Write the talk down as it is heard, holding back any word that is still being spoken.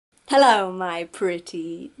Hello, my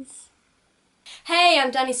pretties. Hey, I'm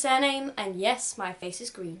Danisurname, and yes, my face is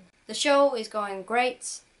green. The show is going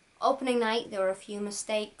great. Opening night, there were a few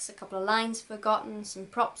mistakes, a couple of lines forgotten, some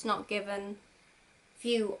props not given, a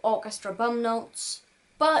few orchestra bum notes.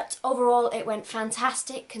 But overall, it went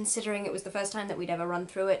fantastic, considering it was the first time that we'd ever run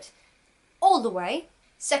through it all the way.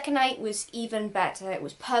 Second night was even better. It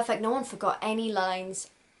was perfect. No one forgot any lines.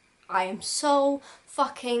 I am so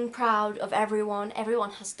fucking proud of everyone.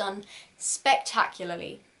 Everyone has done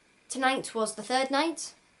spectacularly. Tonight was the third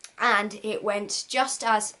night, and it went just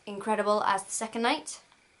as incredible as the second night.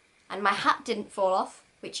 And my hat didn't fall off,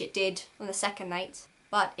 which it did on the second night,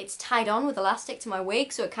 but it's tied on with elastic to my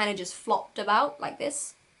wig, so it kind of just flopped about like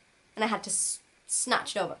this, and I had to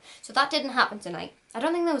snatch it over. So that didn't happen tonight. I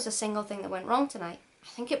don't think there was a single thing that went wrong tonight. I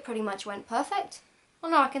think it pretty much went perfect.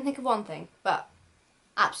 Well, no, I can think of one thing, but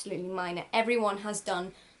absolutely minor. Everyone has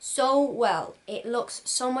done so well. It looks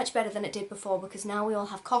so much better than it did before because now we all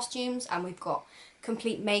have costumes and we've got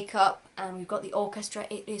complete makeup and we've got the orchestra.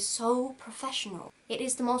 It is so professional. It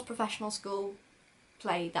is the most professional school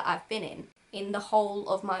play that I've been in the whole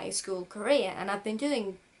of my school career, and I've been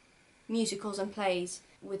doing musicals and plays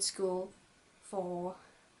with school for,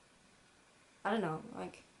 I don't know,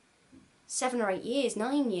 like 7 or 8 years,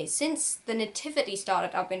 9 years. Since the Nativity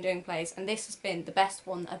started, I've been doing plays, and this has been the best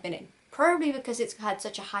one that I've been in. Probably because it's had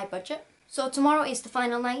such a high budget. So tomorrow is the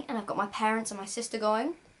final night, and I've got my parents and my sister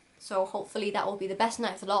going. So hopefully that will be the best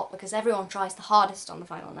night of the lot, because everyone tries the hardest on the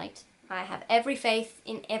final night. I have every faith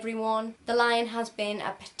in everyone. The Lion has been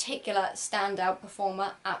a particular standout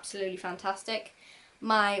performer, absolutely fantastic.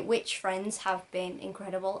 My witch friends have been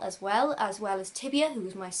incredible as well as Tibia, who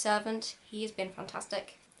is my servant. He has been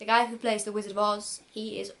fantastic. The guy who plays the Wizard of Oz,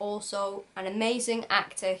 he is also an amazing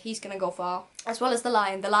actor. He's going to go far. As well as the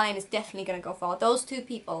Lion. The Lion is definitely going to go far. Those two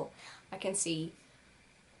people I can see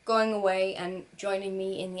going away and joining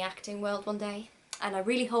me in the acting world one day. And I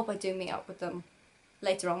really hope I do meet up with them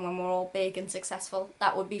later on when we're all big and successful.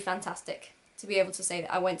 That would be fantastic, to be able to say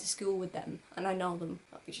that I went to school with them and I know them.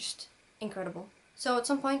 That would be just incredible. So at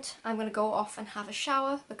some point I'm going to go off and have a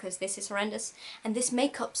shower because this is horrendous. And this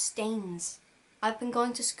makeup stains. I've been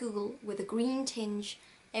going to school with a green tinge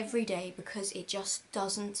every day because it just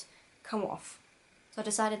doesn't come off. So I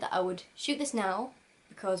decided that I would shoot this now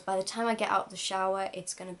because by the time I get out of the shower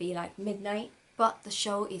it's going to be like midnight. But the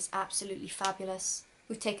show is absolutely fabulous.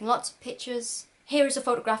 We've taken lots of pictures. Here is a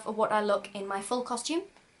photograph of what I look in my full costume.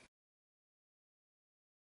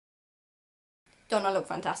 Don't I look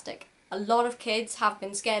fantastic? A lot of kids have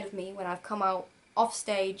been scared of me when I've come out off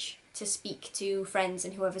stage to speak to friends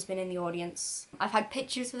and whoever's been in the audience. I've had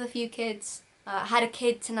pictures with a few kids. I had a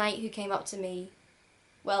kid tonight who came up to me.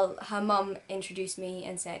 Well, her mum introduced me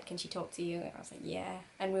and said, "Can she talk to you?" And I was like, "Yeah."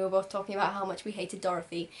 And we were both talking about how much we hated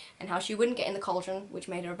Dorothy and how she wouldn't get in the cauldron, which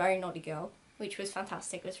made her a very naughty girl, which was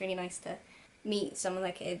fantastic. It was really nice to meet some of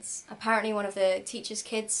the kids. Apparently one of the teacher's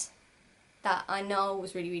kids that I know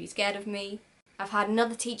was really scared of me. I've had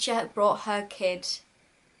another teacher who brought her kid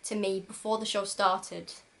to me before the show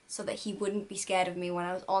started so that he wouldn't be scared of me when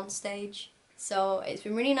I was on stage. So it's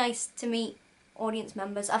been really nice to meet audience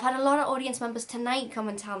members. I've had a lot of audience members tonight come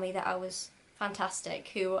and tell me that I was fantastic,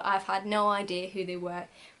 who I've had no idea who they were,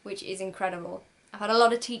 which is incredible. I've had a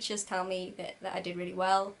lot of teachers tell me that I did really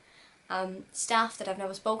well. Staff that I've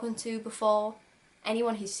never spoken to before.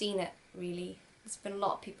 Anyone who's seen it, really. There's been a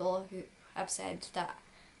lot of people who have said that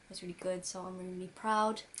was really good, so I'm really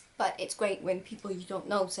proud. But it's great when people you don't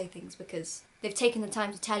know say things because they've taken the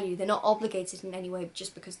time to tell you. They're not obligated in any way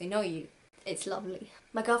just because they know you. It's lovely.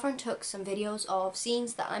 My girlfriend took some videos of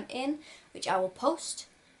scenes that I'm in, which I will post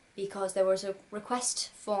because there was a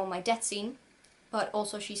request for my death scene, but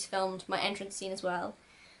also she's filmed my entrance scene as well.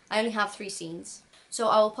 I only have 3 scenes. So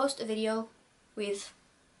I will post a video with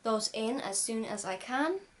those in as soon as I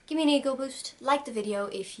can. Give me an ego boost. Like the video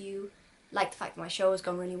if you like the fact that my show has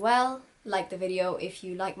gone really well. Like the video if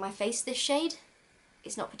you like my face this shade.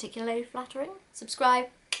 It's not particularly flattering. Subscribe,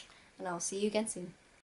 and I'll see you again soon.